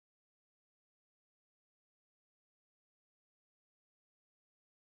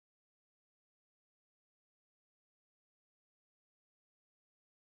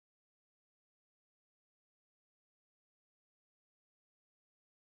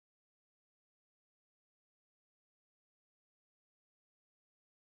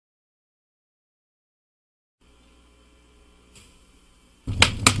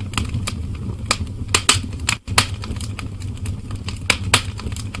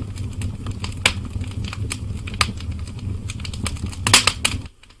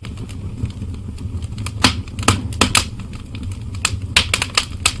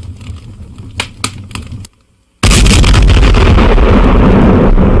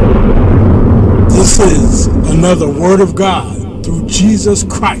is another Word of God through Jesus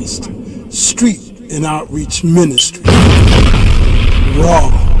Christ Street and Outreach Ministry. Raw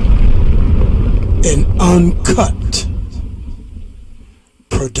and uncut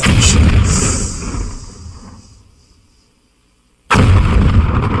productions.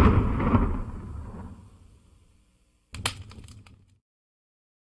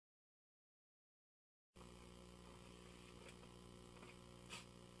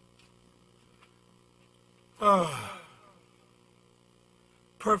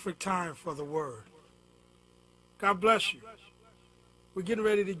 Perfect time for the word. God bless you. We're getting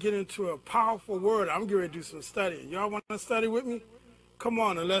ready to get into a powerful word. I'm getting ready to do some studying. Y'all want to study with me? Come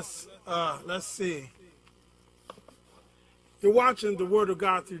on and let's see. You're watching the Word of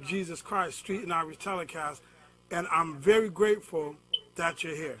God through Jesus Christ Street and Outreach telecast, and I'm very grateful that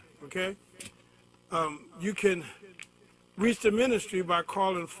you're here. Okay? You can reach the ministry by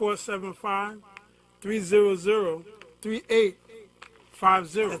calling 475-300-3850.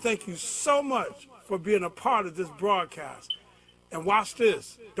 And thank you so much for being a part of this broadcast. And watch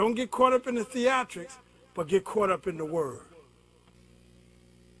this. Don't get caught up in the theatrics, but get caught up in the Word.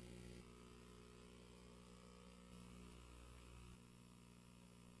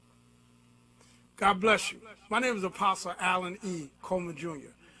 God bless you. My name is Apostle A.E.Coleman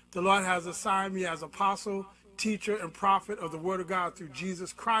Jr. The Lord has assigned me as apostle, teacher, and prophet of the Word of God through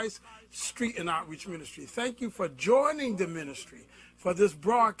Jesus Christ Street and Outreach Ministry. Thank you for joining the ministry for this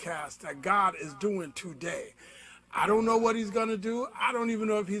broadcast that God is doing today. I don't know what he's going to do. I don't even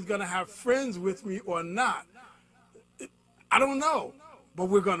know if he's going to have friends with me or not. I don't know, but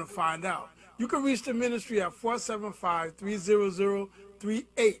we're going to find out. You can reach the ministry at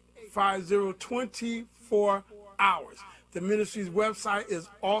 475-300-3850, 24 hours. The ministry's website is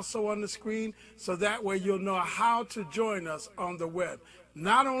also on the screen, so that way you'll know how to join us on the web.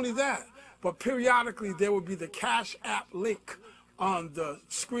 Not only that, but periodically there will be the Cash App link on the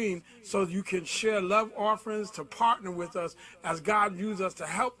screen so you can share love offerings to partner with us as God uses us to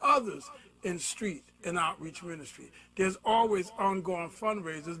help others in street and outreach ministry. There's always ongoing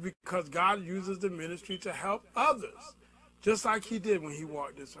fundraisers because God uses the ministry to help others, just like he did when he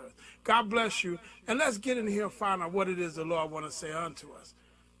walked this earth. God bless you, and let's get in here and find out what it is the Lord wants to say unto us.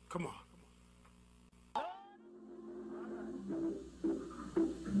 Come on.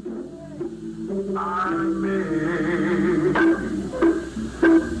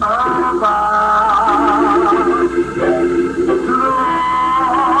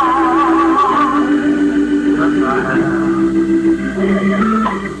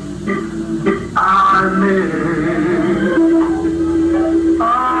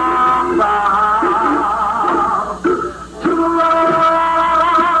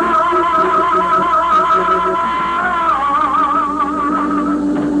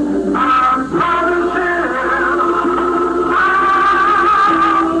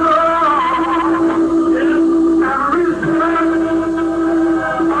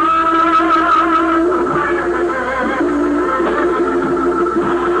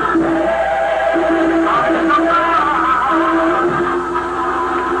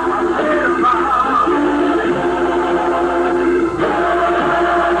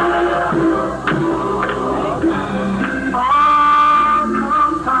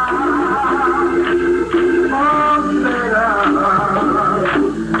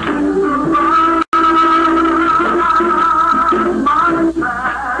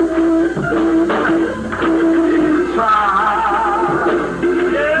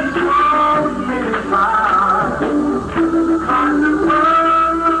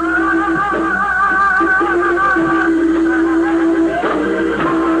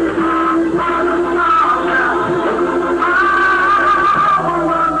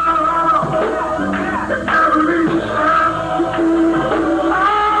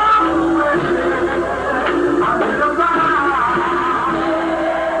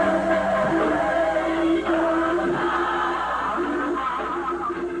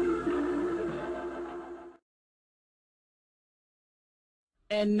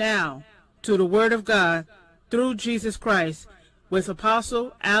 And now, to the Word of God through Jesus Christ with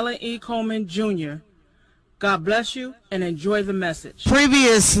Apostle A.E.Coleman Jr. God bless you and enjoy the message.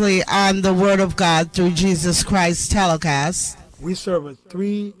 Previously on the Word of God through Jesus Christ telecast, we serve a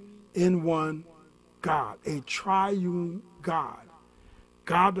three-in-one God, a triune God.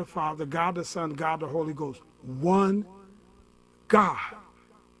 God the Father, God the Son, God the Holy Ghost. One God.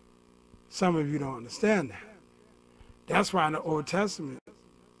 Some of you don't understand that. That's why in the Old Testament,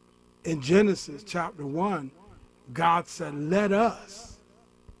 in Genesis chapter 1, God said, let us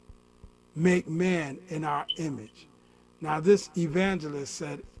make man in our image. Now this evangelist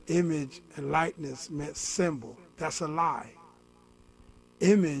said image and likeness meant symbol. That's a lie.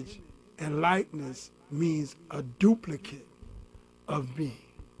 Image and likeness means a duplicate of me.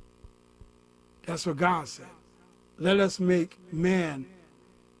 That's what God said. Let us make man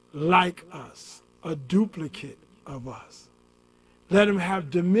like us, a duplicate of us. Let him have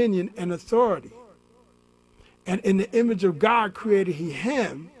dominion and authority. And in the image of God created he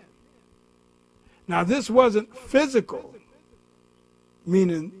him. Now this wasn't physical,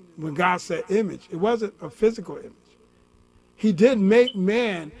 meaning when God said image, it wasn't a physical image. He did make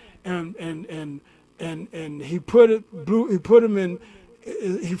man, and he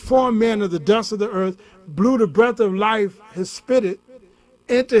formed man of the dust of the earth, blew the breath of life, his spirit,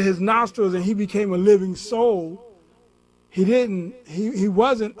 into his nostrils, and he became a living soul. He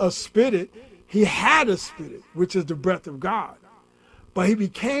wasn't a spirit. He had a spirit, which is the breath of God. But he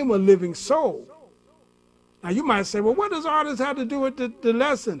became a living soul. Now you might say, well, what does all this have to do with the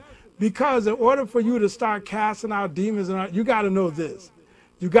lesson? Because in order for you to start casting out demons, you got to know this.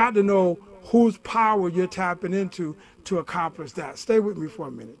 You got to know whose power you're tapping into to accomplish that. Stay with me for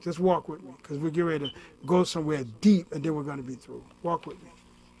a minute. Just walk with me, because we're getting ready to go somewhere deep, and then we're going to be through. Walk with me.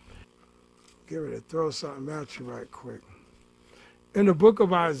 Get ready to throw something at you right quick. In the book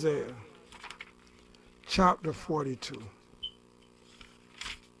of Isaiah, chapter 42.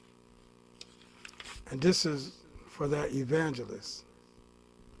 And this is for that evangelist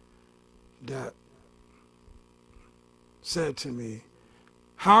that said to me,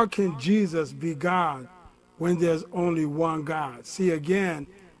 how can Jesus be God when there's only one God? See, again,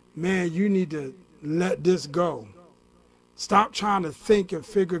 man, you need to let this go. Stop trying to think and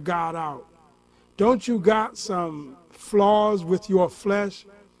figure God out. Don't you got some flaws with your flesh?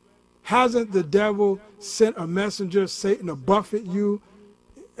 Hasn't the devil sent a messenger, Satan, to buffet you,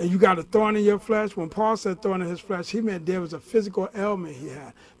 and you got a thorn in your flesh? When Paul said thorn in his flesh, he meant there was a physical ailment he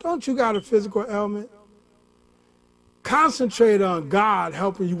had. Don't you got a physical ailment? Concentrate on God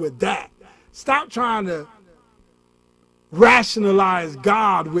helping you with that. Stop trying to rationalize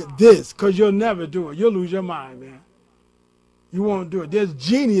God with this, because you'll never do it. You'll lose your mind, man. You won't do it. There's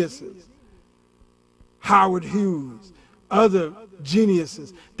geniuses, Howard Hughes, other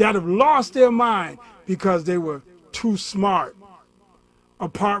geniuses that have lost their mind because they were too smart.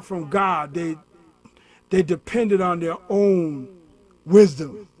 Apart from God, they depended on their own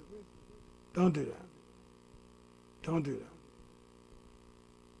wisdom. Don't do that. Don't do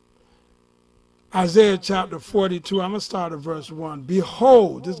that. Isaiah chapter 42, I'm going to start at verse 1.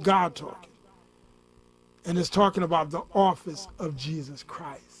 Behold, this is God talking. And it's talking about the office of Jesus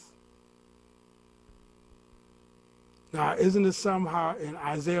Christ. Now, isn't it somehow in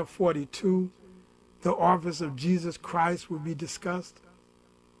Isaiah 42, the office of Jesus Christ will be discussed?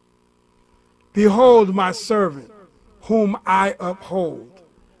 Behold my servant, whom I uphold,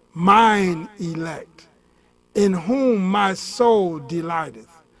 mine elect, in whom my soul delighteth.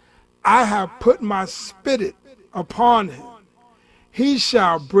 I have put my spirit upon him. He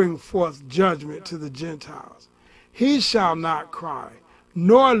shall bring forth judgment to the Gentiles. He shall not cry,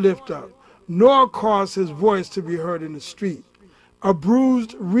 nor lift up, nor cause his voice to be heard in the street. A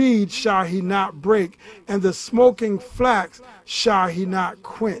bruised reed shall he not break, and the smoking flax shall he not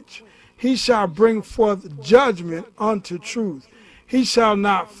quench. He shall bring forth judgment unto truth. He shall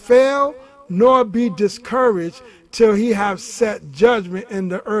not fail, nor be discouraged, till he have set judgment in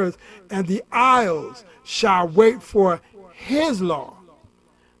the earth, and the isles shall wait for his law.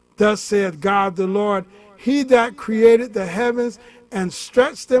 Thus saith God the Lord, he that created the heavens and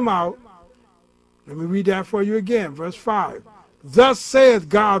stretched them out. Let me read that for you again, verse 5. Thus saith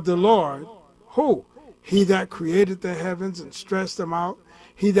God the Lord, who? He that created the heavens and stretched them out,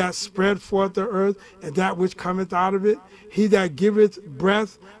 he that spread forth the earth and that which cometh out of it, he that giveth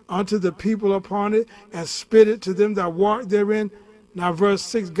breath unto the people upon it, and spit it to them that walk therein. Now verse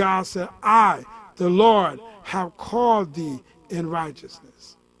 6, God said, I, the Lord, have called thee in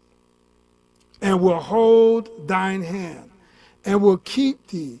righteousness, and will hold thine hand, and will keep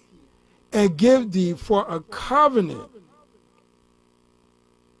thee, and give thee for a covenant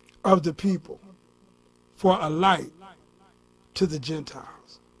of the people, for a light to the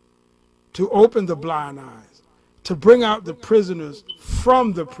Gentiles, to open the blind eyes, to bring out the prisoners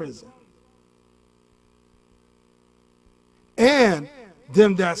from the prison, and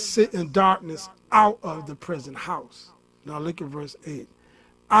them that sit in darkness out of the prison house. Now look at verse 8.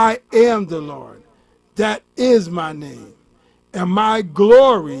 I am the Lord, that is my name, and my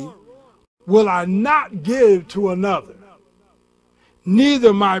glory will I not give to another,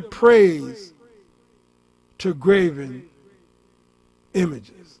 neither my praise to graven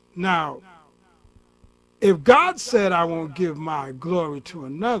images. Now, If God said, I won't give my glory to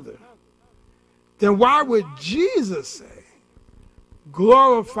another, then why would Jesus say,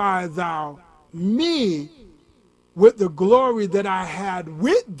 glorify thou me with the glory that I had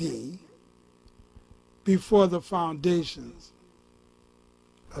with thee before the foundations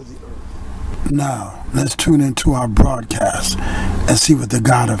of the earth? Now, let's tune into our broadcast and see what the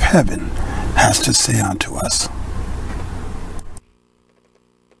God of heaven has to say unto us.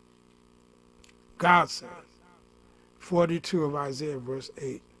 God said, 42 of Isaiah, verse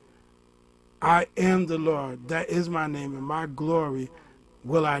 8, I am the Lord, that is my name, and my glory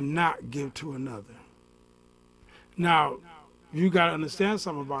will I not give to another. Now, you got to understand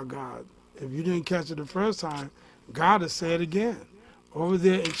something about God. If you didn't catch it the first time, God has said it again. Over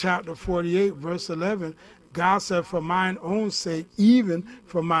there in chapter 48, verse 11, God said, for mine own sake, even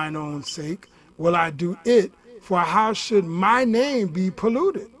for mine own sake, will I do it, for how should my name be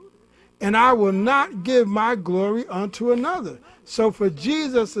polluted? And I will not give my glory unto another. So for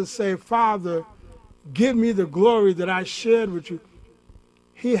Jesus to say, Father, give me the glory that I shared with you,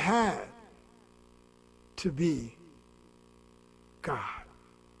 he had to be God.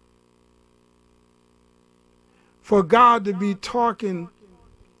 For God to be talking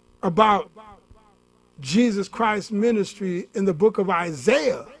about Jesus Christ's ministry in the book of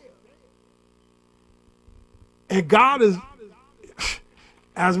Isaiah, and God is,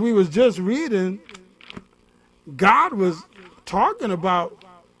 as we was just reading, God was talking about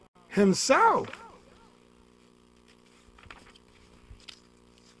himself.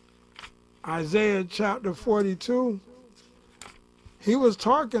 Isaiah chapter 42, he was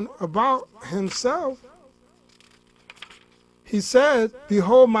talking about himself. He said,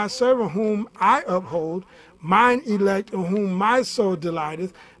 behold my servant whom I uphold, mine elect in whom my soul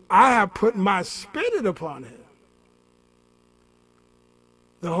delighteth. I have put my spirit upon him.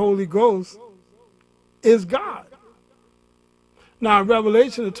 The Holy Ghost is God. Now in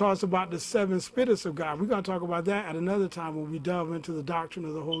Revelation it talks about the 7 spirits of God. We're going to talk about that at another time when we delve into the doctrine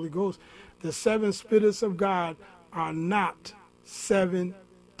of the Holy Ghost. The 7 spirits of God are not 7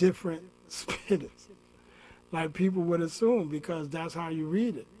 different spirits, like people would assume, because that's how you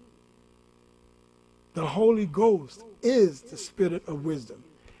read it. The Holy Ghost is the spirit of wisdom.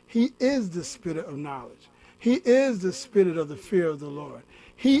 He is the spirit of knowledge. He is the spirit of the fear of the Lord.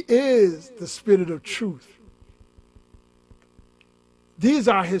 He is the spirit of truth. These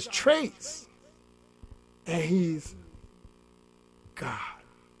are his traits, and he's God.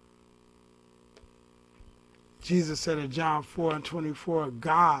 Jesus said in John 4:24,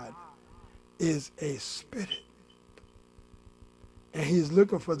 God is a spirit. And he's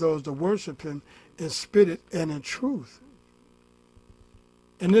looking for those to worship him in spirit and in truth.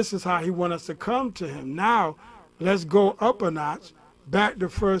 And this is how he wants us to come to him. Now, let's go up a notch, back to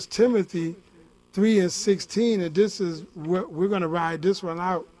 1 Timothy 3:16, and this is what we're going to ride this one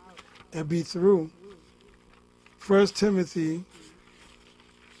out and be through. 1 Timothy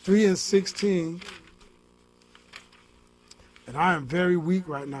 3:16. And I am very weak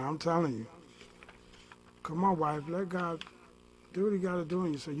right now, I'm telling you. Come on, wife, let God do what he got to do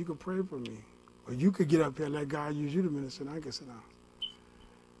in you so you can pray for me. Or you could get up here and let God use you to minister, and I can sit down.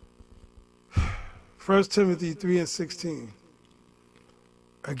 1 Timothy 3:16.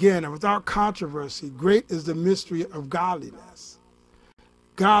 Again, and without controversy, great is the mystery of godliness.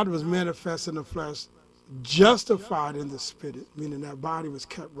 God was manifest in the flesh, justified in the spirit, meaning that body was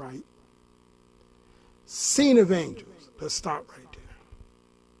kept right, seen of angels. Let's stop right there.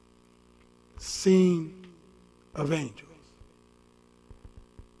 Seen of angels.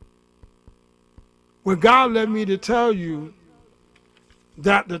 When God led me to tell you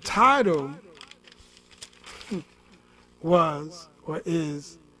that the title was or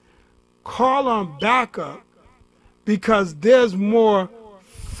is Call on Backup, because there's more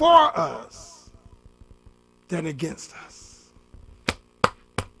for us than against us.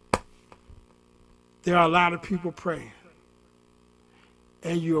 There are a lot of people praying,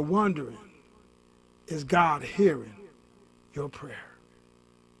 and you're wondering, is God hearing your prayer?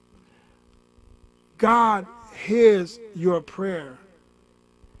 God hears your prayer.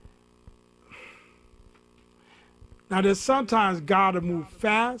 Now, there's sometimes God will move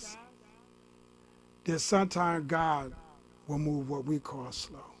fast. There's sometimes God will move what we call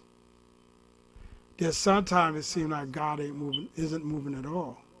slow. There's sometimes it seems like God isn't moving at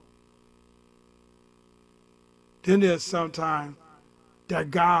all. Then there's sometimes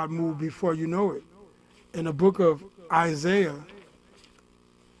that God moved before you know it. In the book of Isaiah,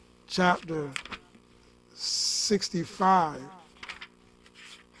 chapter 65,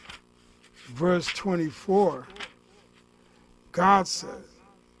 verse 24, God said,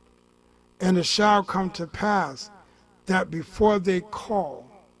 And it shall come to pass that before they call,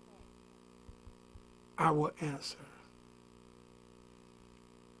 I will answer.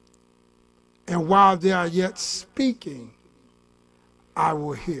 And while they are yet speaking, I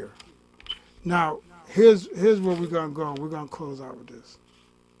will hear. Now, here's where we're going to go. We're going to close out with this.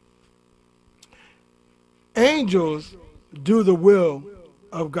 Angels do the will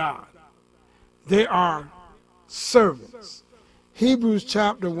of God. They are servants. Hebrews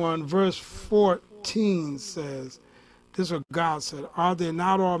chapter 1 verse 14 says, this is what God said, are they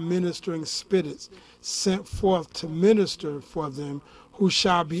not all ministering spirits sent forth to minister for them who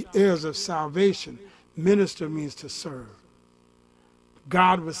shall be heirs of salvation? Minister means to serve.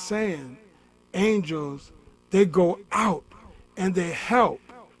 God was saying, angels, they go out and they help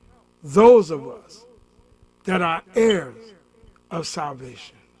those of us that are heirs of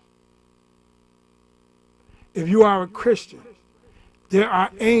salvation. If you are a Christian, there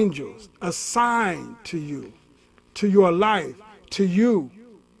are angels assigned to you, to your life, to you,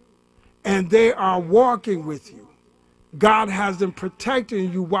 and they are walking with you. God has them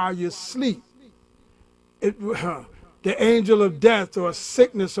protecting you while you sleep. The angel of death or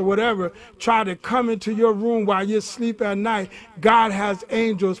sickness or whatever try to come into your room while you sleep at night. God has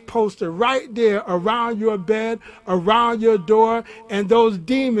angels posted right there around your bed, around your door, and those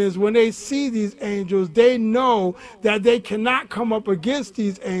demons, when they see these angels, they know that they cannot come up against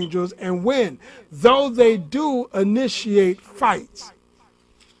these angels and win, though they do initiate fights.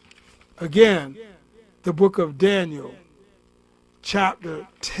 Again, the book of Daniel, chapter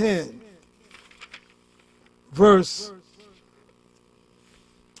 10. Verse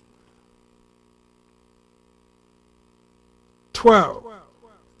 12.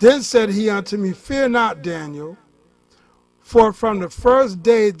 Then said he unto me, fear not, Daniel, for from the first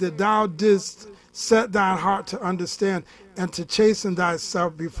day that thou didst set thine heart to understand and to chasten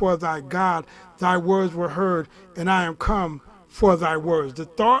thyself before thy God, thy words were heard, and I am come for thy words. The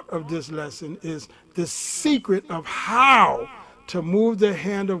thought of this lesson is the secret of how to move the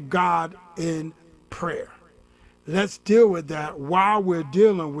hand of God in prayer. Let's deal with that while we're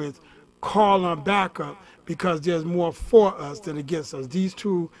dealing with call on backup, because there's more for us than against us. These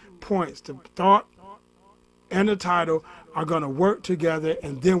 2 points, the thought and the title, are going to work together,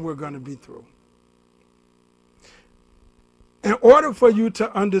 and then we're going to be through. In order for you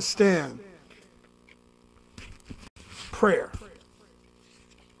to understand prayer,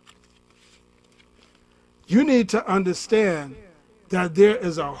 you need to understand that there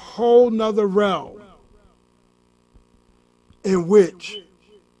is a whole nother realm in which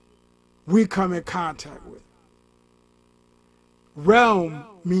we come in contact with. Realm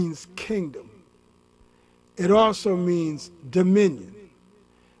means kingdom. It also means dominion.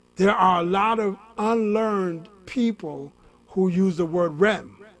 There are a lot of unlearned people who use the word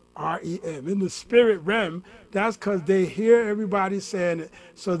rem, R-E-M. In the spirit realm, that's because they hear everybody saying it,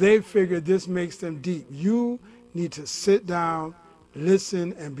 so they figure this makes them deep. You need to sit down,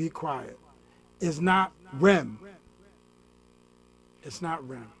 listen, and be quiet. It's not rem. It's not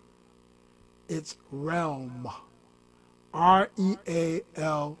rem. It's realm.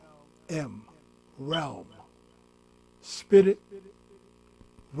 R-E-A-L-M. Realm. Spirit,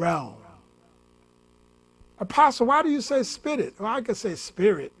 realm. Apostle, why do you say spirit? Well, I could say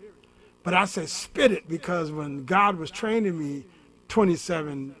spirit, but I say spirit because when God was training me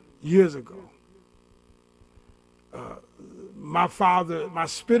 27 years ago, my father, my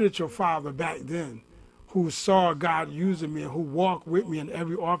spiritual father back then, who saw God using me and who walked with me in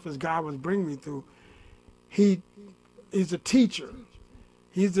every office God was bringing me through, he's a teacher.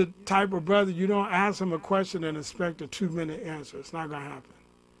 He's the type of brother, you don't ask him a question and expect a 2-minute answer. It's not going to happen.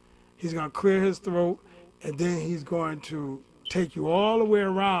 He's going to clear his throat, and then he's going to take you all the way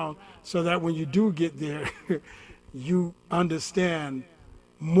around so that when you do get there, you understand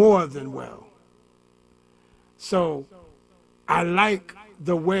more than well. So I like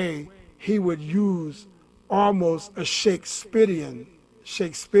the way he would use almost a Shakespearean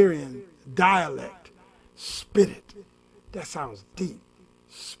dialect. Spit it. That sounds deep.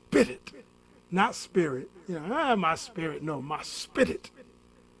 Spit it. Not spirit. You know, my spirit. No, my spirit.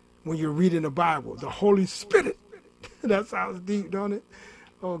 When you're reading the Bible, the Holy Spirit. That sounds deep, don't it?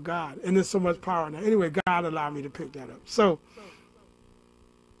 Oh, God. And there's so much power in that. Anyway, God allowed me to pick that up. So,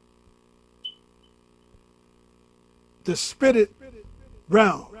 the spirit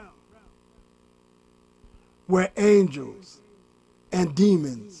realm, where angels and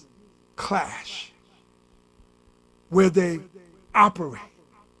demons clash, where they operate.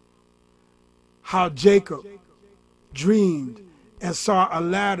 How Jacob dreamed and saw a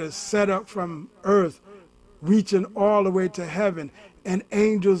ladder set up from earth reaching all the way to heaven, and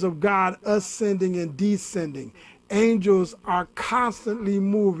angels of God ascending and descending. Angels are constantly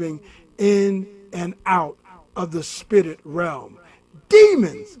moving in and out of the spirit realm.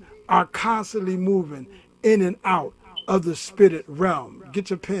 Demons are constantly moving in and out of the spirit realm. Get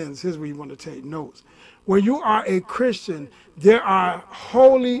your pens. Here's where you want to take notes. When you are a Christian, there are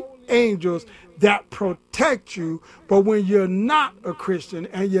holy angels that protect you, but when you're not a Christian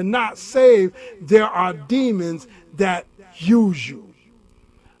and you're not saved, there are demons that use you.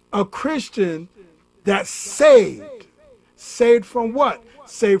 A Christian that's saved from what?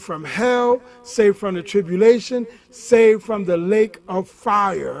 Saved from hell, saved from the tribulation, saved from the lake of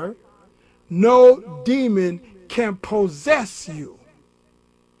fire. No demon can possess you,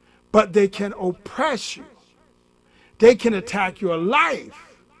 but they can oppress you. They can attack your life.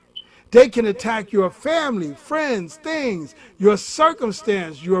 They can attack your family, friends, things, your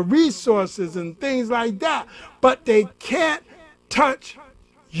circumstance, your resources, and things like that. But they can't touch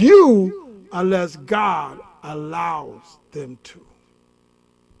you unless God allows them to.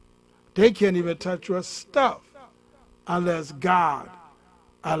 They can't even touch your stuff unless God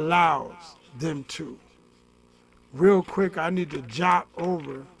allows them to. Real quick, I need to jog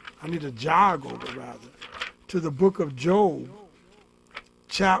over to the book of Job,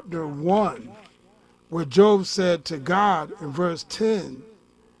 chapter 1, where Job said to God in verse 10,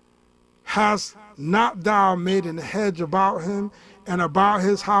 "Hast not thou made an hedge about him and about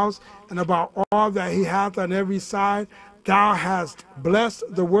his house and about all that he hath on every side? Thou hast blessed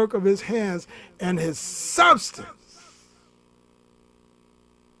the work of his hands, and his substance,"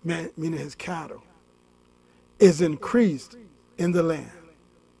 meaning his cattle, "is increased in the land."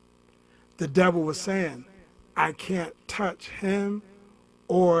 The devil was saying, I can't touch him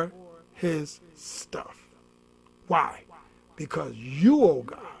or his stuff. Why? Because you, O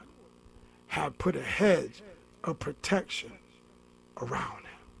God, have put a hedge of protection around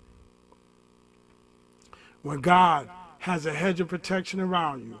him. When God has a hedge of protection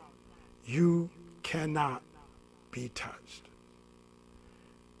around you, you cannot be touched.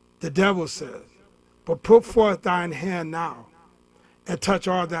 The devil says, "But put forth thine hand now, and touch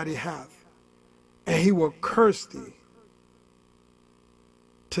all that he hath, and he will curse thee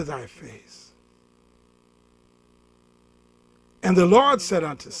to thy face." And the Lord said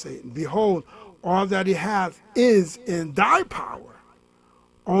unto Satan, "Behold, all that he hath is in thy power.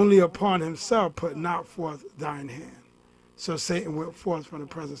 Only upon himself put not forth thine hand." So Satan went forth from the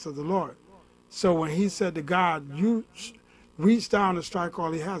presence of the Lord. So when he said to God, "You reach down and strike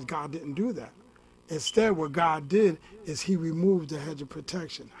all he has," God didn't do that. Instead, what God did is he removed the hedge of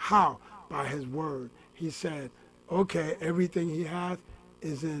protection. How? By his word. He said, okay, everything he hath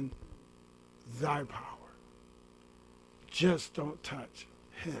is in thy power. Just don't touch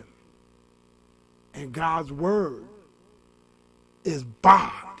him. And God's word is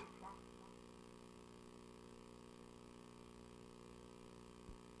bond.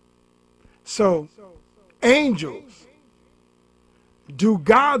 So, angels do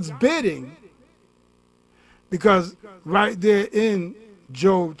God's bidding, because right there in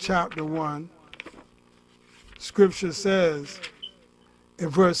Job chapter 1, Scripture says in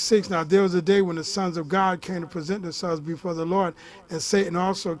verse 6, "Now there was a day when the sons of God came to present themselves before the Lord, and Satan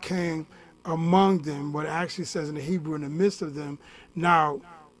also came among them," what it actually says in the Hebrew, in the midst of them. Now,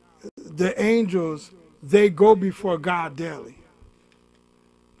 the angels, they go before God daily.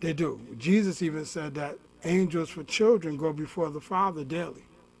 They do. Jesus even said that angels for children go before the Father daily.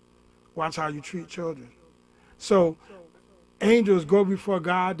 Watch how you treat children. So angels go before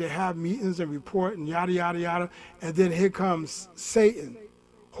God, they have meetings and report and yada, yada, yada. And then here comes Satan,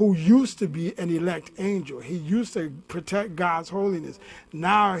 who used to be an elect angel. He used to protect God's holiness.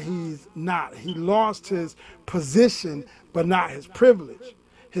 Now he's not. He lost his position, but not his privilege.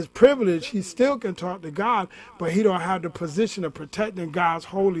 His privilege, he still can talk to God, but he don't have the position of protecting God's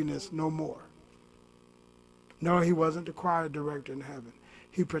holiness no more. No, he wasn't the choir director in heaven.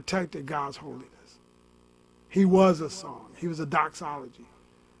 He protected God's holiness. He was a song. He was a doxology.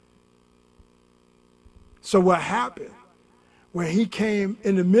 So what happened? When he came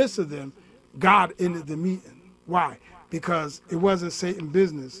in the midst of them, God ended the meeting. Why? Because it wasn't Satan's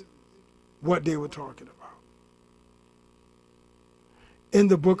business what they were talking about. In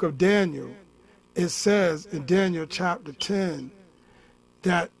the book of Daniel, it says in Daniel chapter 10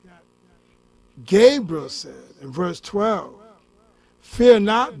 that Gabriel said in verse 12, "Fear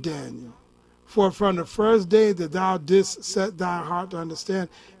not, Daniel, for from the first day that thou didst set thy heart to understand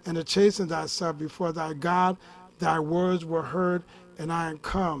and to chasten thyself before thy God, thy words were heard, and I am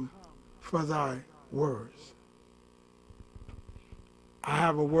come for thy words." I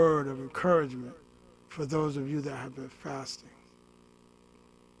have a word of encouragement for those of you that have been fasting.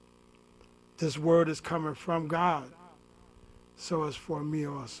 This word is coming from God, so it's for me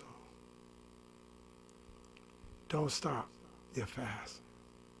also. Don't stop your fast.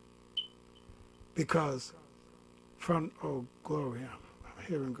 Because from, oh, glory, I'm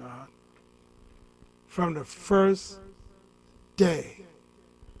hearing God. From the first day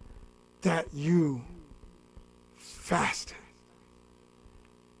that you fasted,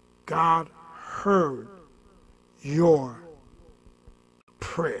 God heard your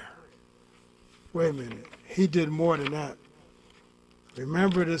prayer. Wait a minute. He did more than that.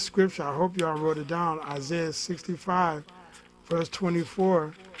 Remember this scripture. I hope y'all wrote it down. Isaiah 65, verse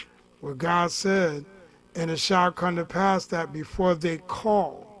 24, where God said, and it shall come to pass that before they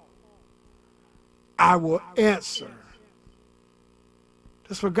call, I will answer.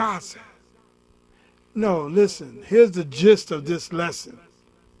 That's what God said. No, listen. Here's the gist of this lesson.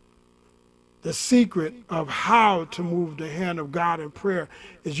 The secret of how to move the hand of God in prayer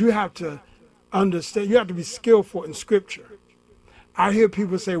is you have to understand, you have to be skillful in Scripture. I hear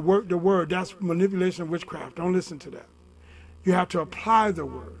people say, work the word. That's manipulation of witchcraft. Don't listen to that. You have to apply the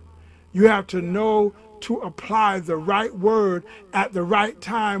word. You have to know to apply the right word at the right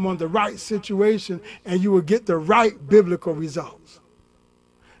time on the right situation, and you will get the right biblical results.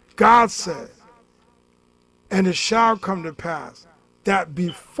 God said, and it shall come to pass that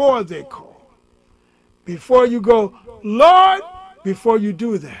before they call, before you go, Lord, before you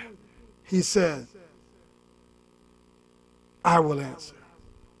do that, he said, I will answer.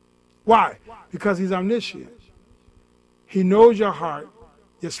 Why? Because he's omniscient. He knows your heart,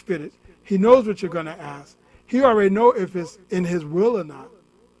 your spirit. He knows what you're going to ask. He already knows if it's in his will or not,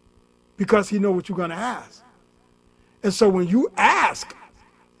 because he knows what you're going to ask. And so when you ask,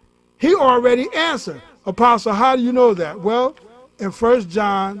 he already answered. Apostle, how do you know that? Well, in 1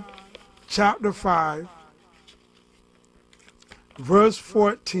 John chapter 5, verse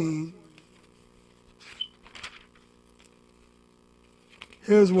 14,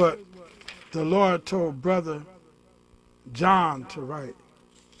 here's what the Lord told Brother John to write.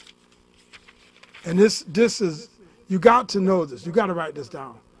 And this is, you got to know this. You got to write this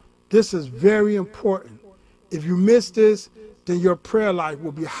down. This is very important. If you miss this, then your prayer life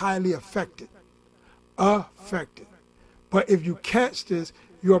will be highly affected. But if you catch this,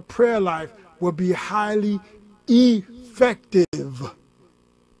 your prayer life will be highly effective.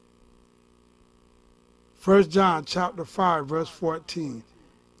 1 John chapter 5, verse 14.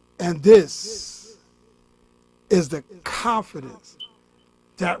 And this is the confidence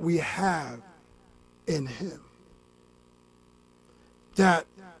that we have in him. That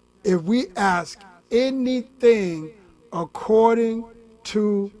if we ask anything according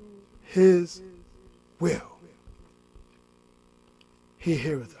to his will, he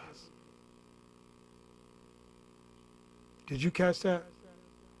heareth us. Did you catch that?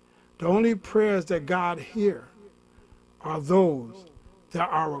 The only prayers that God hears are those that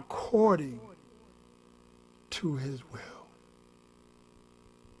are according to his will.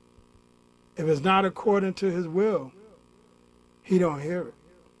 If it's not according to his will, he don't hear it.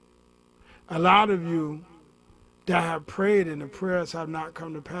 A lot of you that have prayed and the prayers have not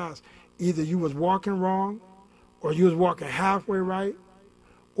come to pass, either you was walking wrong, or you was walking halfway right,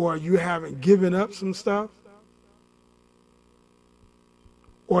 or you haven't given up some stuff,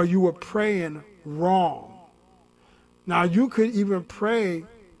 or you were praying wrong. Now you could even pray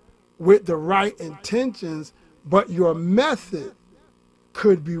with the right intentions, but your method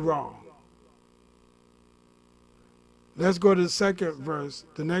could be wrong. Let's go to the second verse,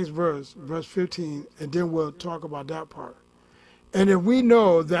 the next verse, verse 15, and then we'll talk about that part. And if we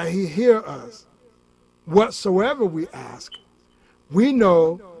know that he hears us, whatsoever we ask, we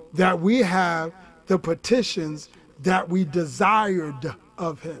know that we have the petitions that we desired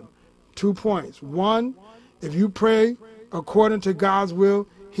of him. 2 points. 1, if you pray according to God's will,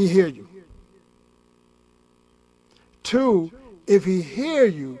 he hears you. 2, if he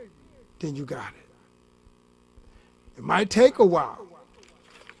hears you, then you got it. It might take a while.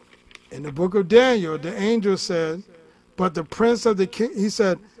 In the book of Daniel, the angel said, but the prince of the king, he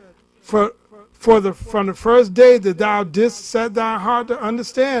said, from the first day that thou didst set thy heart to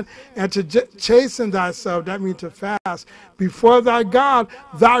understand and to chasten thyself, that means to fast, before thy God,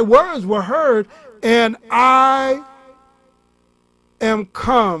 thy words were heard, and I am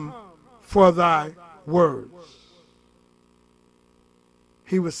come for thy words.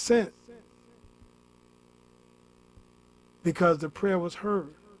 He was sent because the prayer was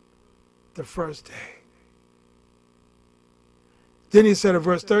heard the first day. Then he said in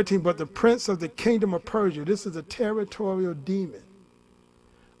verse 13, but the prince of the kingdom of Persia, this is a territorial demon,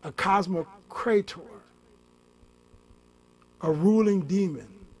 a cosmocrator, a ruling demon,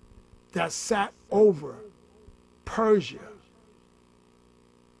 that sat over Persia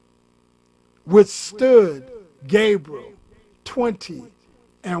withstood Gabriel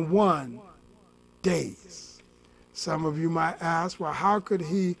 21 days. Some of you might ask, well, how could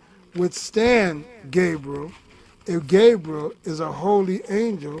he withstand Gabriel if Gabriel is a holy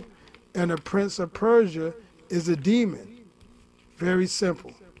angel and the prince of Persia is a demon? Very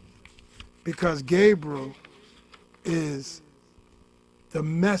simple. Because Gabriel is the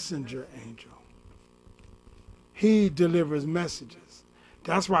messenger angel. He delivers messages.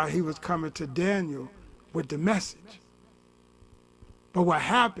 That's why he was coming to Daniel with the message. But what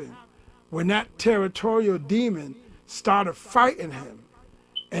happened when that territorial demon started fighting him,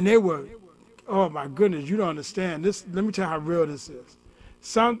 and they were, oh my goodness, you don't understand this. Let me tell you how real this is.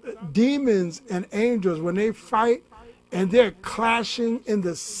 Some demons and angels, when they fight and they're clashing in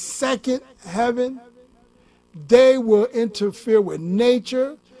the second heaven, they will interfere with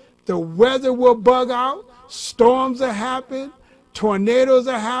nature. The weather will bug out. Storms will happen. Tornadoes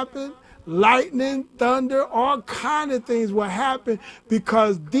will happen. Lightning, thunder, all kind of things will happen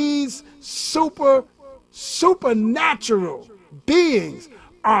because these supernatural beings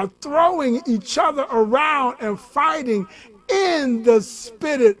are throwing each other around and fighting in the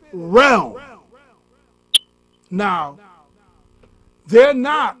spirit realm. Now, they're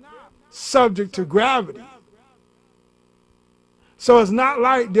not subject to gravity. So it's not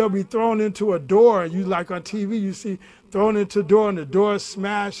like they'll be thrown into a door, and you like on TV, you see thrown into a door and the door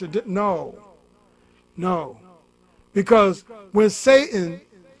smashed. No. Because when Satan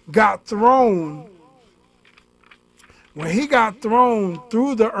got thrown, when he got thrown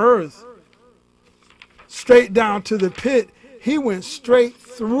through the earth, straight down to the pit, he went straight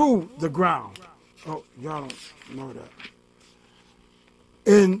through the ground. Oh, y'all don't know that.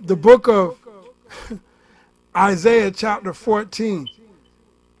 In the book of Isaiah chapter 14,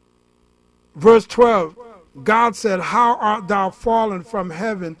 verse 12, God said, "How art thou fallen from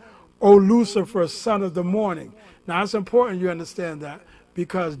heaven, O Lucifer, son of the morning?" Now it's important you understand that,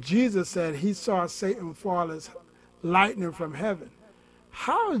 because Jesus said he saw Satan fall as lightning from heaven.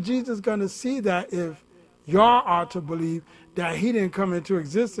 How is Jesus going to see that if y'all are to believe that he didn't come into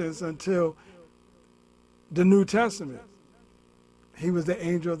existence until the New Testament? He was the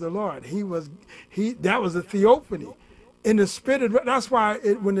angel of the Lord. That was a theophany. In the spirit, that's why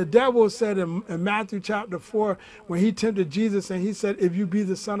when the devil said in Matthew chapter 4, when he tempted Jesus and he said, "If you be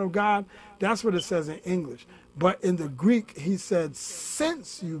the Son of God," that's what it says in English. But in the Greek, he said,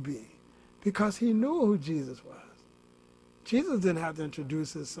 "Since you be," because he knew who Jesus was. Jesus didn't have to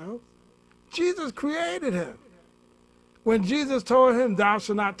introduce himself. Jesus created him. When Jesus told him, "Thou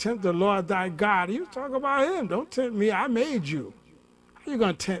shalt not tempt the Lord thy God," he was talking about him. Don't tempt me. I made you. How are you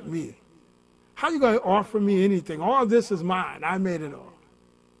going to tempt me? How are you going to offer me anything? All this is mine. I made it all.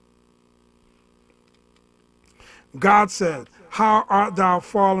 God said, "How art thou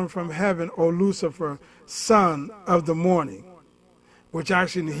fallen from heaven, O Lucifer, son of the morning," which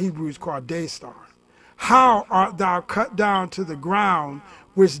actually in the Hebrew is called day star. "How art thou cut down to the ground,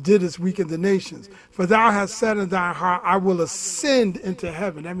 which didst weaken the nations? For thou hast said in thine heart, I will ascend into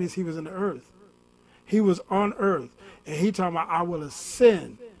heaven." That means he was in the earth. He was on earth. And he talking about, "I will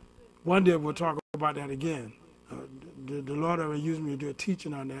ascend." One day we'll talk about that again. The Lord ever used me to do a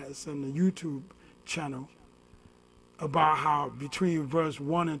teaching on that. It's on the YouTube channel about how between verse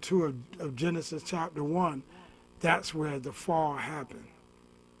 1 and 2 of Genesis chapter 1, that's where the fall happened.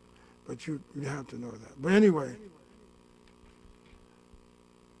 But you have to know that. But anyway,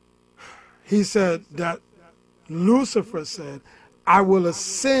 he said that Lucifer said, "I will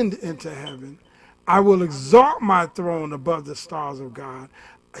ascend into heaven. I will exalt my throne above the stars of God."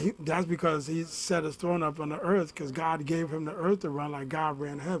 That's because he set his throne up on the earth, because God gave him the earth to run like God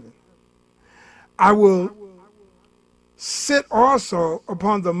ran heaven. "I will sit also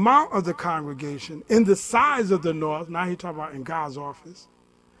upon the mount of the congregation in the sides of the north." Now he's talking about in God's office.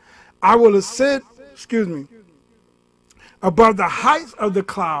 "I will ascend, above the heights of the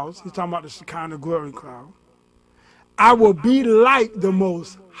clouds." He's talking about the Shekinah glory cloud. "I will be like the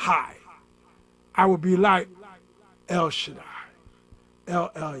Most High." I will be like El Shaddai, El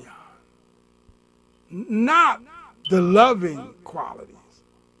Elyon. Not the loving qualities,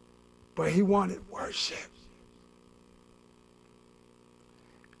 but he wanted worship.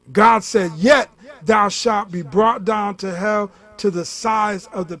 God said, "Yet thou shalt be brought down to hell, to the sides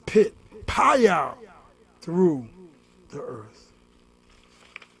of the pit, payah, through the earth."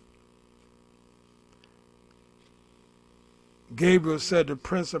 Gabriel said the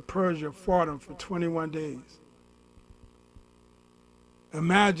prince of Persia fought him for 21 days.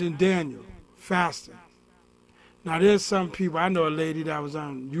 Imagine Daniel fasting. Now, there's some people, I know a lady that was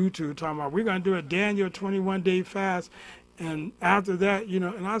on YouTube talking about, we're going to do a Daniel 21-day fast, and after that, you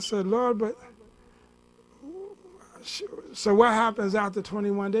know, and I said, Lord, but, so what happens after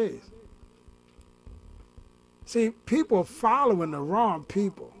 21 days? See, people following the wrong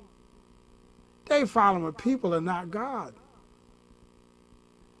people. They following people and not God.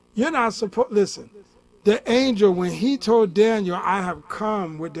 You're not supposed, listen, the angel, when he told Daniel, I have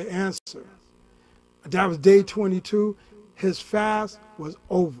come with the answer, that was day 22, his fast was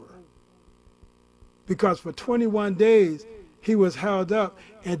over. Because for 21 days, he was held up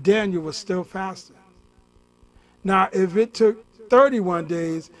and Daniel was still fasting. Now, if it took 31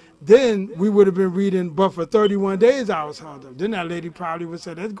 days, then we would have been reading, but for 31 days I was held up. Then that lady probably would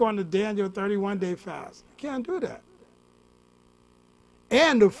say, let's go on to Daniel 31-day fast. You can't do that.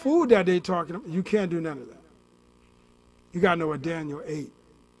 And the food that they're talking about, you can't do none of that. You got to know what Daniel ate,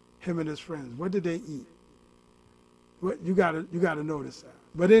 him and his friends. What did they eat? What, you got to notice that.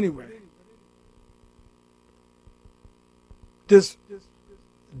 But anyway, this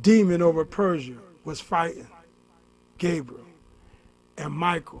demon over Persia was fighting Gabriel and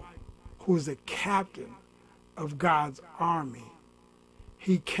Michael, who's the captain of God's army.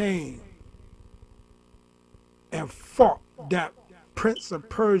 He came and fought that prince of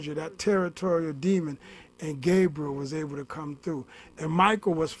Persia, that territorial demon, and Gabriel was able to come through. And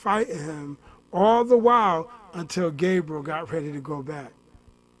Michael was fighting him all the while until Gabriel got ready to go back.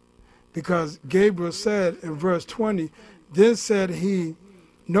 Because Gabriel said in verse 20, then said he,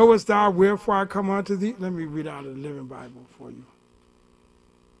 knowest thou wherefore I come unto thee? Let me read out of the Living Bible for you.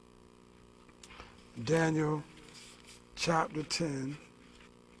 Daniel chapter 10,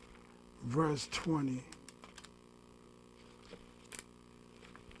 verse 20.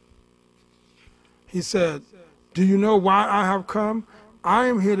 He said, do you know why I have come? I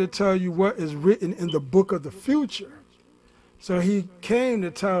am here to tell you what is written in the book of the future. So he came to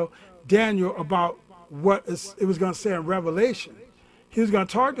tell Daniel about what it was going to say in Revelation. He was going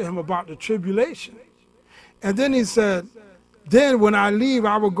to talk to him about the tribulation. And then he said, then when I leave,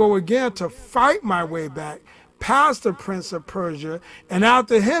 I will go again to fight my way back past the prince of Persia, and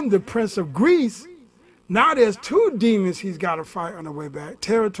after him, the prince of Greece. Now there's two demons he's got to fight on the way back,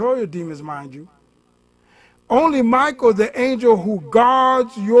 territorial demons, mind you. Only Michael, the angel who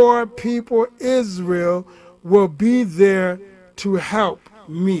guards your people Israel, will be there to help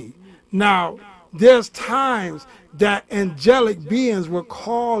me. Now, there's times that angelic beings were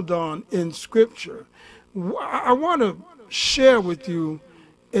called on in Scripture. I want to share with you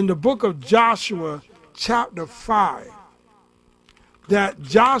in the book of Joshua, chapter 5, that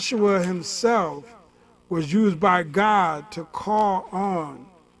Joshua himself was used by God to call on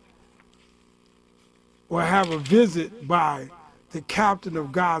or have a visit by the captain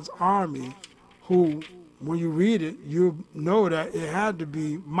of God's army, who, when you read it, you know that it had to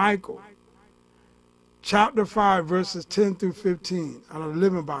be Michael. Chapter 5, verses 10 through 15, out of the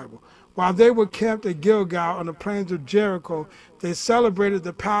Living Bible. While they were camped at Gilgal on the plains of Jericho, they celebrated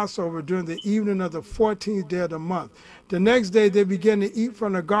the Passover during the evening of the 14th day of the month. The next day they began to eat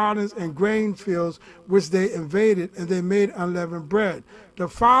from the gardens and grain fields which they invaded, and they made unleavened bread. The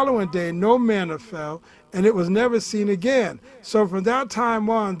following day no manna fell, and it was never seen again. So from that time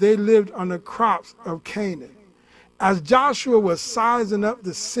on they lived on the crops of Canaan. As Joshua was sizing up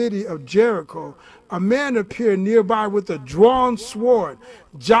the city of Jericho, a man appeared nearby with a drawn sword.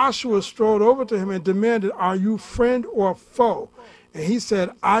 Joshua strode over to him and demanded, are you friend or foe? And he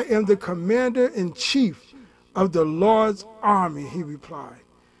said, I am the commander-in-chief of the Lord's army, he replied.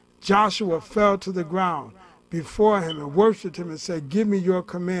 Joshua fell to the ground before him and worshipped him and said, give me your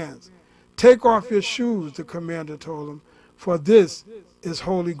commands. Take off your shoes, the commander told him, for this is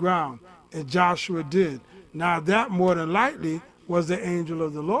holy ground. And Joshua did. Now that more than likely was the angel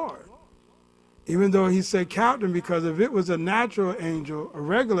of the Lord. Even though he said captain, because if it was a natural angel, a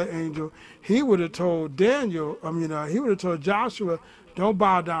regular angel, he would have told Daniel, he would have told Joshua, don't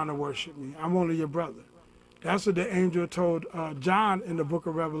bow down and worship me. I'm only your brother. That's what the angel told John in the book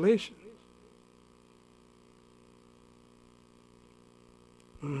of Revelation.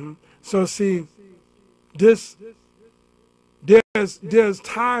 So see, there's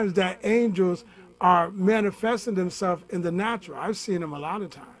times that angels are manifesting themselves in the natural. I've seen them a lot of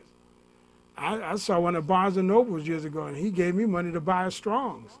times. I saw one at Barnes & Nobles years ago, and he gave me money to buy a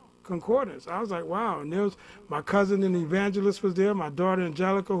Strong's Concordance. I was like, wow. And there was my cousin, an evangelist, was there. My daughter,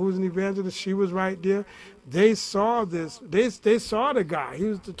 Angelica, who's an evangelist, she was right there. They saw this. They saw the guy. He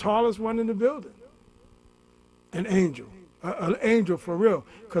was the tallest one in the building. An angel. An angel for real.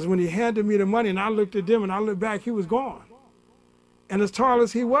 Because when he handed me the money, and I looked at them, and I looked back, he was gone. And as tall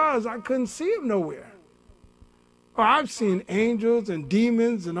as he was, I couldn't see him nowhere. Oh, I've seen angels and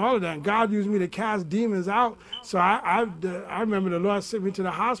demons and all of that. And God used me to cast demons out. So I remember the Lord sent me to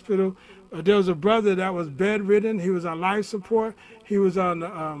the hospital. There was a brother that was bedridden. He was on life support. He was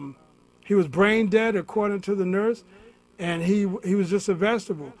brain dead, according to the nurse, and he was just a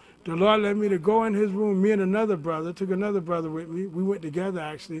vegetable. The Lord led me to go in his room. Me and another brother, took another brother with me. We went together,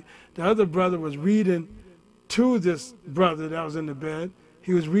 actually. The other brother was reading to this brother that was in the bed.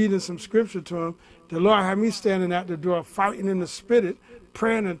 He was reading some scripture to him. The Lord had me standing at the door, fighting in the spirit,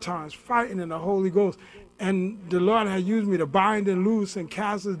 praying in tongues, fighting in the Holy Ghost. And the Lord had used me to bind and loose and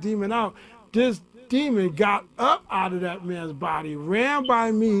cast this demon out. This demon got up out of that man's body, ran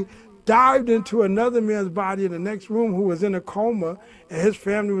by me, dived into another man's body in the next room who was in a coma, and his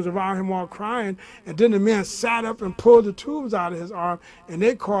family was around him all crying. And then the man sat up and pulled the tubes out of his arm, and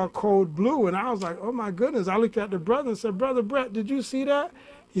they called code blue. And I was like, oh my goodness. I looked at the brother and said, Brother Brett, did you see that?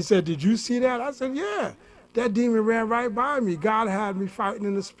 He said, did you see that? I said, yeah. That demon ran right by me. God had me fighting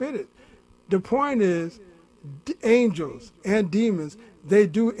in the spirit. The point is, angels and demons, they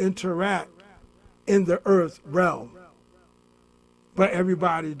do interact in the earth realm. But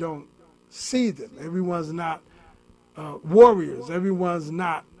everybody don't see them. Everyone's not warriors. Everyone's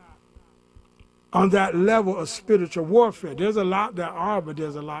not on that level of spiritual warfare. There's a lot that are, but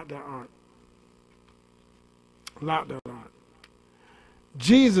there's a lot that aren't. A lot that aren't.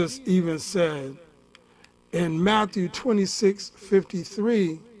 Jesus even said in Matthew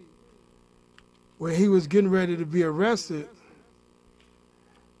 26:53, when he was getting ready to be arrested,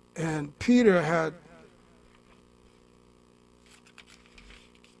 and Peter had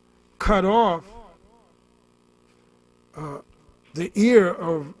cut off the ear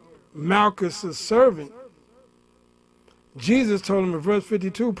of Malchus's servant, Jesus told him in verse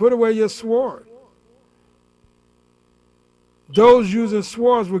 52, put away your sword. Those using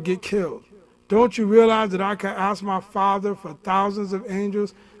swords will get killed. Don't you realize that I can ask my Father for thousands of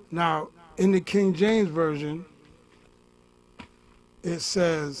angels? Now, in the King James Version, it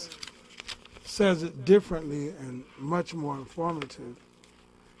says it differently and much more informative.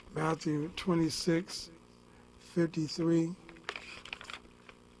 Matthew 26:53.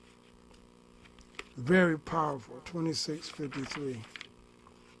 Very powerful. 26:53.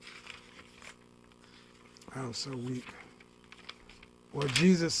 I'm so weak. What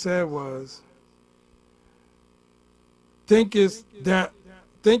Jesus said was, thinkest thou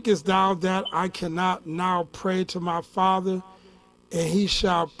that I cannot now pray to my Father, and he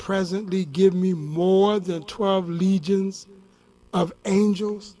shall presently give me more than 12 legions of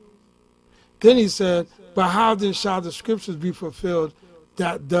angels? Then he said, but how then shall the scriptures be fulfilled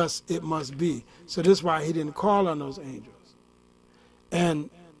that thus it must be? So this is why he didn't call on those angels. And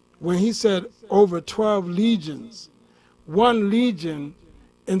when he said over 12 legions, one legion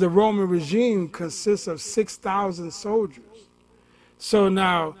in the Roman regime consists of 6,000 soldiers. So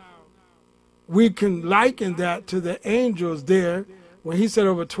now we can liken that to the angels there when he said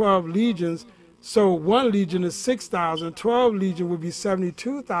over 12 legions. So one legion is 6,000, 12 legion would be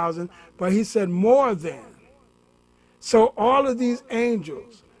 72,000, but he said more than. So all of these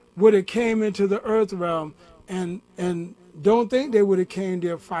angels would have came into the earth realm, and don't think they would have came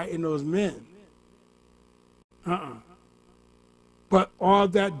there fighting those men. But all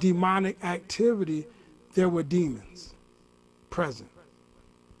that demonic activity, there were demons present.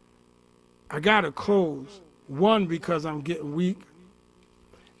 I got to close. One, because I'm getting weak.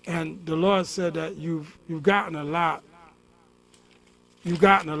 And the Lord said that you've gotten a lot. You've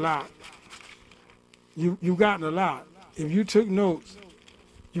gotten a lot. You've gotten a lot. If you took notes,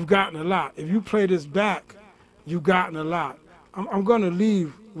 you've gotten a lot. If you play this back, you've gotten a lot. I'm going to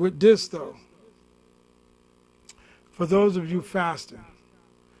leave with this, though. For those of you fasting,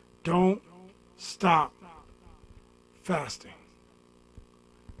 don't stop fasting.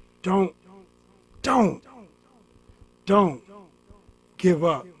 Don't give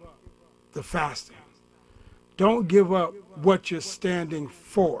up the fasting. Don't give up what you're standing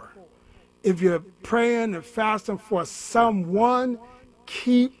for. If you're praying and fasting for someone,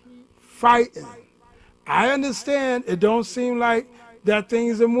 keep fighting. I understand it don't seem like that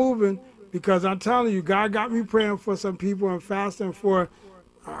things are moving, because I'm telling you, God got me praying for some people and fasting for,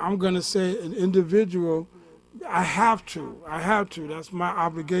 I'm going to say, an individual. I have to. That's my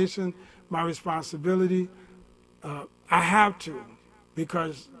obligation, my responsibility. I have to,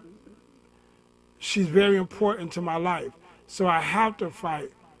 because she's very important to my life. So I have to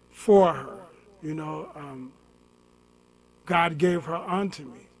fight for her. You know, God gave her unto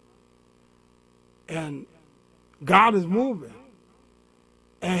me. And God is moving.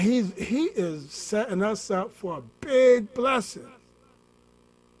 And he is setting us up for a big blessing.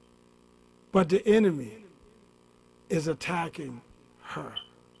 But the enemy is attacking her.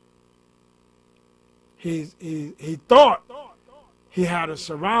 He thought he had her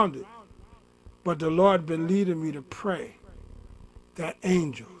surrounded, but the Lord been leading me to pray that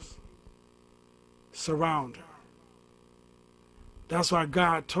angels surround her. That's why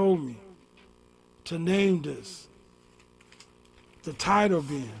God told me to name this, the title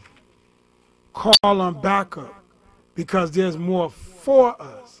being, Call on Backup, because there's more for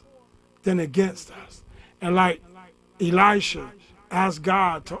us than against us. And like Elisha asked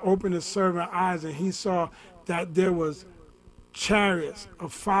God to open his servant eyes, and he saw that there was chariots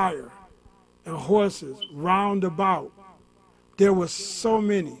of fire and horses round about. There were so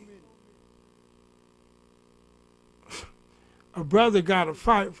many. A brother got to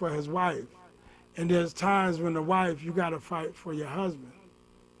fight for his wife, and there's times when the wife, you got to fight for your husband.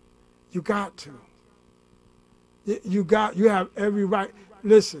 You got to. You have every right.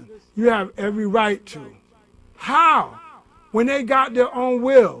 Listen, you have every right to. How? When they got their own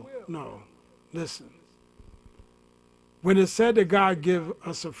will? No. Listen. When it said that God give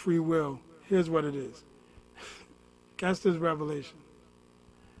us a free will, here's what it is. Catch this revelation.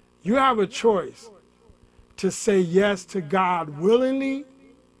 You have a choice to say yes to God willingly,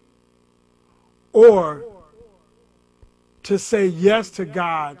 or to say yes to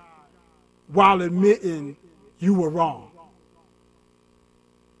God while admitting you were wrong.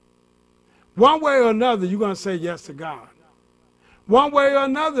 One way or another, you're going to say yes to God. One way or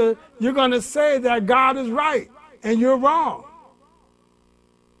another, you're going to say that God is right and you're wrong.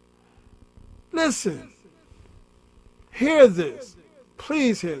 Listen, hear this.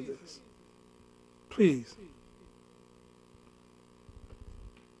 Please hear this. Please.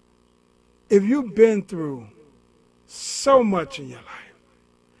 If you've been through so much in your life,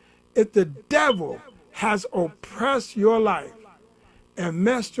 if the devil has oppressed your life and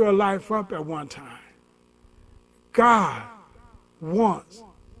messed your life up at one time, God wants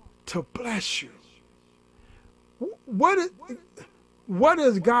to bless you. What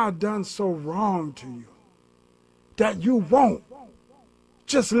has God done so wrong to you that you won't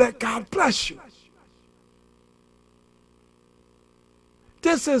just let God bless you?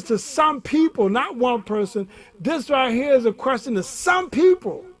 This is to some people, not one person. This right here is a question to some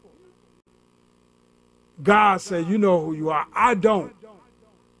people. God said, you know who you are. I don't.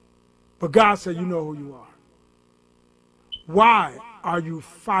 But God said, you know who you are. Why are you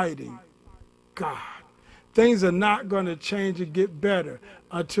fighting God? Things are not going to change and get better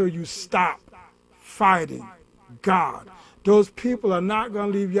until you stop fighting God. Those people are not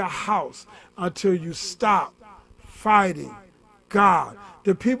going to leave your house until you stop fighting God.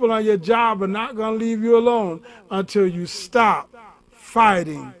 The people on your job are not going to leave you alone until you stop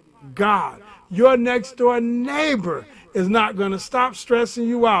fighting God. Your next door neighbor is not going to stop stressing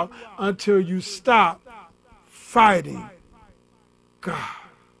you out until you stop fighting God.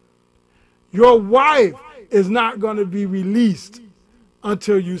 Your wife is not going to be released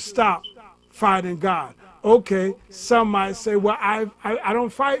until you stop fighting God. Okay, some might say, well, I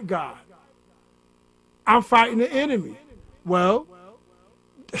don't fight God. I'm fighting the enemy. Well,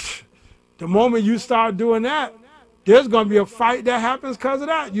 the moment you start doing that, there's going to be a fight that happens because of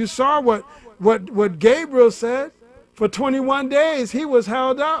that. You saw what Gabriel said. For 21 days, he was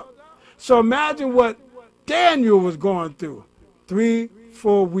held up. So imagine what Daniel was going through.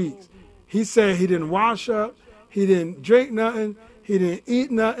 3-4 weeks. He said he didn't wash up. He didn't drink nothing. He didn't eat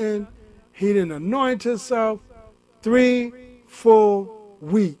nothing. He didn't anoint himself. 3 full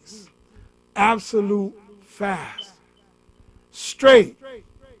weeks. Absolute fast. Straight.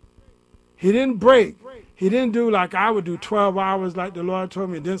 He didn't break. He didn't do like I would do 12 hours like the Lord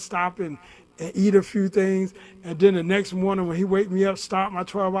told me, and then stop and eat a few things, and then the next morning when he wake me up, start my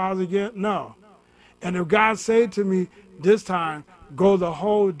 12 hours again. No. And if God said to me this time, go the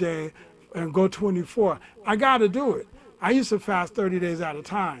whole day and go 24, I got to do it. I used to fast 30 days at a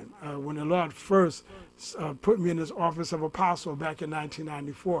time when the Lord first put me in this office of apostle back in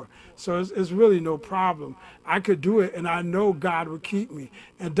 1994. So it's really no problem. I could do it, and I know God would keep me.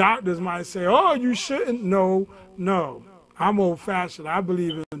 And doctors might say, oh, you shouldn't. No. I'm old-fashioned. I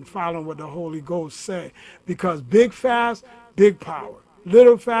believe in following what the Holy Ghost say, because big fast, big power.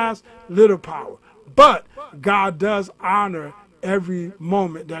 Little fast, little power. But God does honor every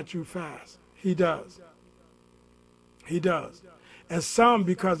moment that you fast. He does. He does. And some,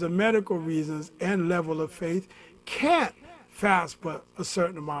 because of medical reasons and level of faith, can't fast but a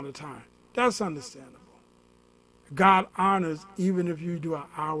certain amount of time. That's understandable. God honors even if you do an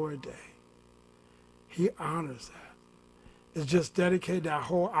hour a day. He honors that. It's just dedicate that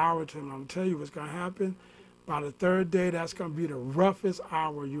whole hour to him. I'm going to tell you what's going to happen. By the third day, that's going to be the roughest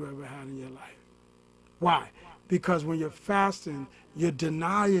hour you ever had in your life. Why? Because when you're fasting, you're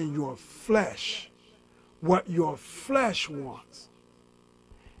denying your flesh what your flesh wants.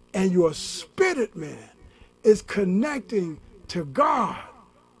 And your spirit man is connecting to God.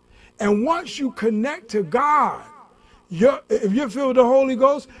 And once you connect to God, if you're filled with the Holy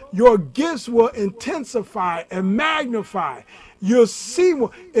Ghost, your gifts will intensify and magnify. You'll see more.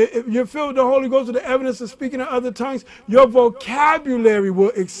 If you're filled with the Holy Ghost with the evidence of speaking in other tongues, your vocabulary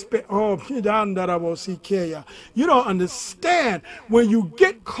will expand. Oh, you don't understand. When you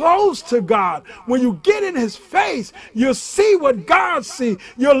get close to God, when you get in his face, you'll see what God sees.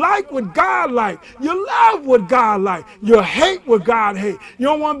 You'll like what God likes. You love what God likes. You'll hate what God hates. You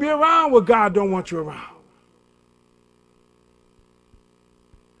don't want to be around what God don't want you around.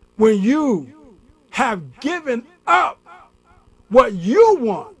 When you have given up what you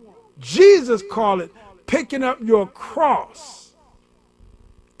want, Jesus called it picking up your cross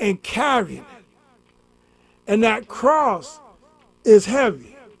and carrying it. And that cross is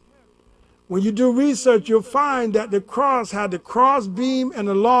heavy. When you do research, you'll find that the cross had the cross beam and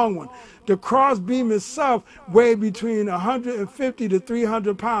the long one. The cross beam itself weighed between 150 to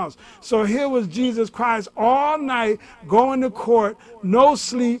 300 pounds. So here was Jesus Christ all night going to court, no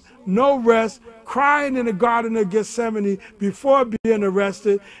sleep, no rest, crying in the Garden of Gethsemane before being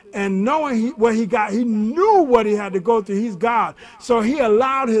arrested, and knowing what he got. He knew what he had to go through. He's God. So he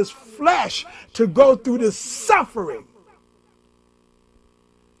allowed his flesh to go through this suffering.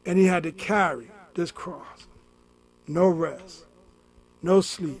 And he had to carry this cross. No rest, no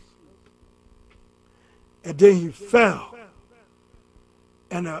sleep. And then he fell.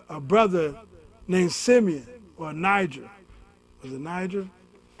 And a brother named Simeon, or Niger, was it Niger?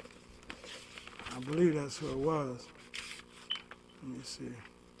 I believe that's who it was. Let me see.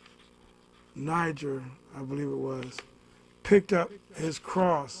 Niger, I believe it was, picked up his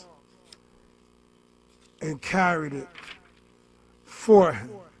cross and carried it for him.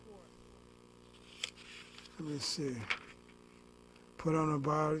 Let me see. Put on a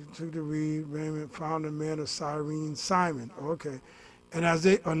body, took the reed, raiment, found a man of Cyrene, Simon. Okay. And as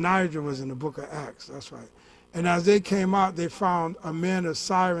they, or Niger was in the book of Acts, that's right. And as they came out, they found a man of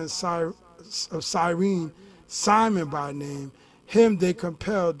Cyrene, Simon by name. Him they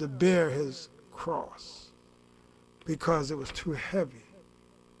compelled to bear his cross because it was too heavy.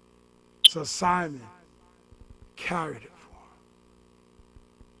 So Simon carried it.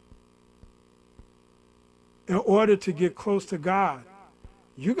 In order to get close to God,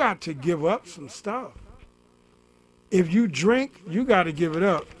 you got to give up some stuff. If you drink, you got to give it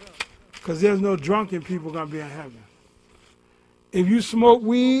up, because there's no drunken people going to be in heaven. If you smoke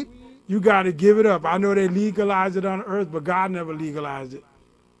weed, you got to give it up. I know they legalized it on earth, but God never legalized it.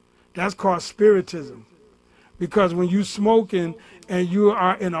 That's called spiritism. Because when you smoking and you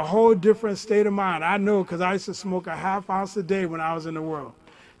are in a whole different state of mind, I know because I used to smoke a half ounce a day when I was in the world.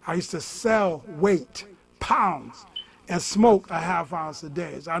 I used to sell weight, pounds, and smoke a half ounce a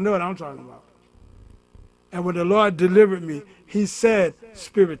day. So I know what I'm talking about. And when the Lord delivered me, he said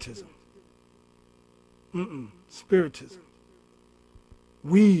spiritism. Spiritism.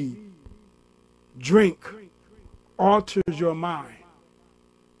 Weed, drink, alters your mind.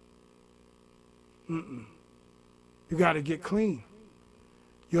 You got to get clean.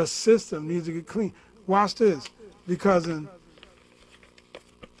 Your system needs to get clean. Watch this. Because in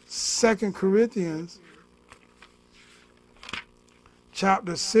 2 Corinthians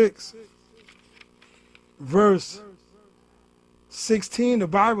chapter 6, verse 16, the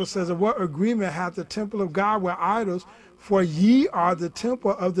Bible says, "Of what agreement hath the temple of God with idols? For ye are the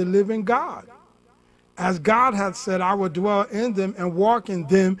temple of the living God. As God hath said, I will dwell in them and walk in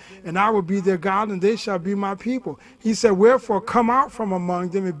them, and I will be their God, and they shall be my people. He said, wherefore come out from among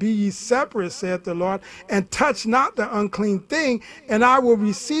them, and be ye separate, saith the Lord, and touch not the unclean thing, and I will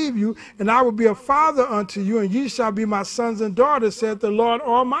receive you, and I will be a father unto you, and ye shall be my sons and daughters, saith the Lord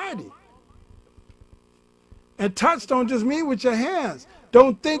Almighty." And touch don't just mean with your hands.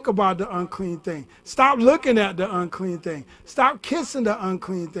 Don't think about the unclean thing. Stop looking at the unclean thing. Stop kissing the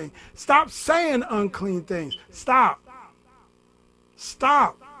unclean thing. Stop saying unclean things. Stop.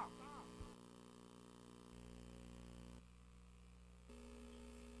 Stop.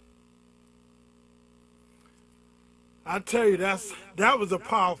 I tell you, that was a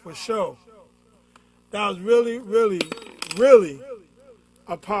powerful show. That was really, really, really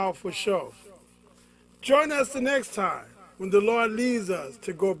a powerful show. Join us the next time when the Lord leads us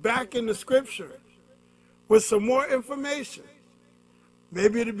to go back in the scripture with some more information.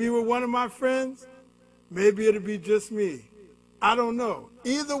 Maybe it'll be with one of my friends. Maybe it'll be just me. I don't know.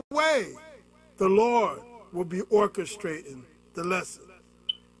 Either way, the Lord will be orchestrating the lesson.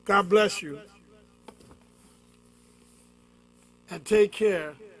 God bless you. and take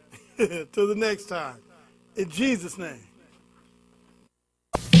care. Till the next time. In Jesus' name.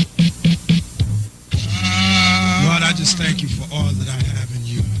 Lord, I just thank you for all that I have in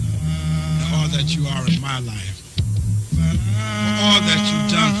you, and all that you are in my life, for all that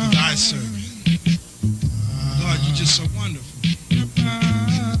you've done for thy servant. Lord, you're just so wonderful.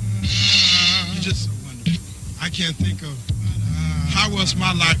 You're just so wonderful. I can't think of how else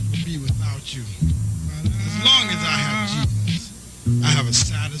my life would be without you. As long as I have Jesus, I have a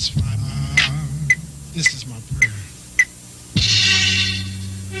satisfied mind. This is my prayer.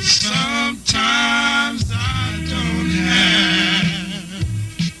 Sometimes I don't have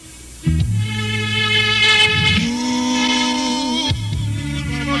food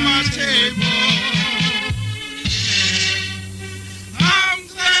for my table. I'm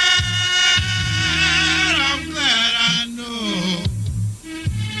glad I know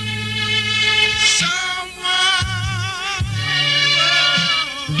someone,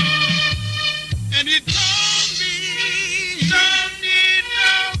 and he told me don't need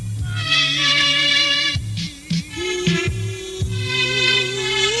no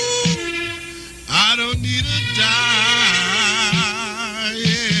I don't need a dime,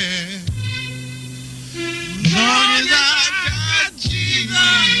 yeah. Long as I got Jesus,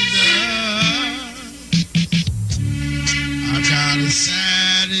 I gotta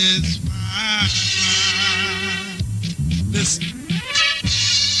satisfy. Listen,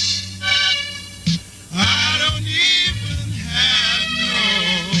 I don't even have no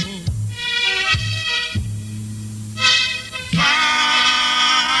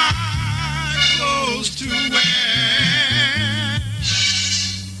fine clothes to wear.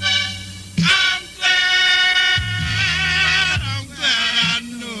 I'm glad I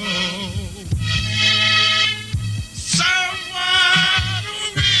know someone who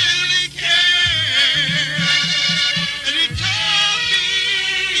really cares. And he told me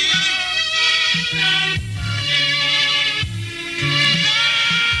no money.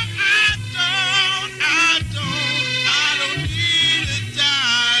 No, I don't need a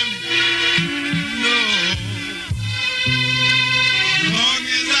dime. No, long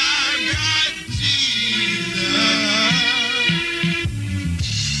as I've got Jesus,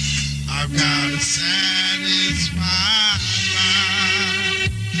 I've got to satisfy my.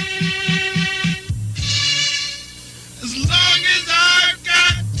 As long as I've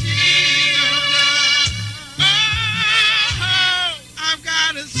got Jesus, oh, I've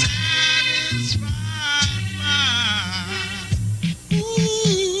got to satisfy my.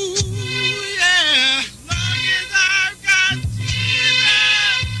 Ooh, yeah. As long as I've got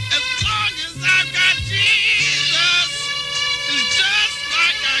Jesus, as long as I've got Jesus, it's just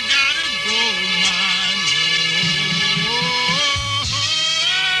like I got a gold mine.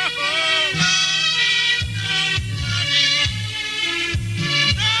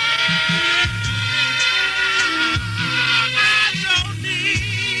 I don't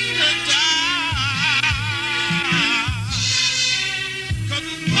need a dime. 'Cause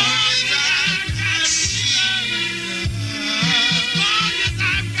as long as I've got Jesus, as long as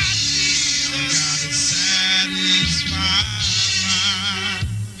I've got Jesus, I gotta satisfy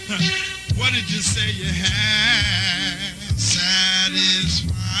my. What did you say you had?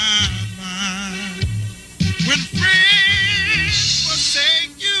 Satisfy my. When friends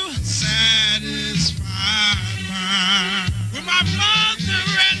forsake you, satisfy my. When my mother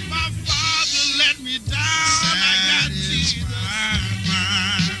and my father let me down, I got Jesus.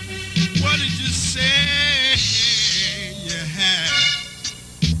 What did you say you had?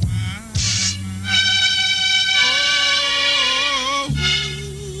 Oh,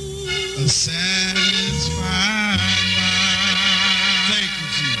 satisfy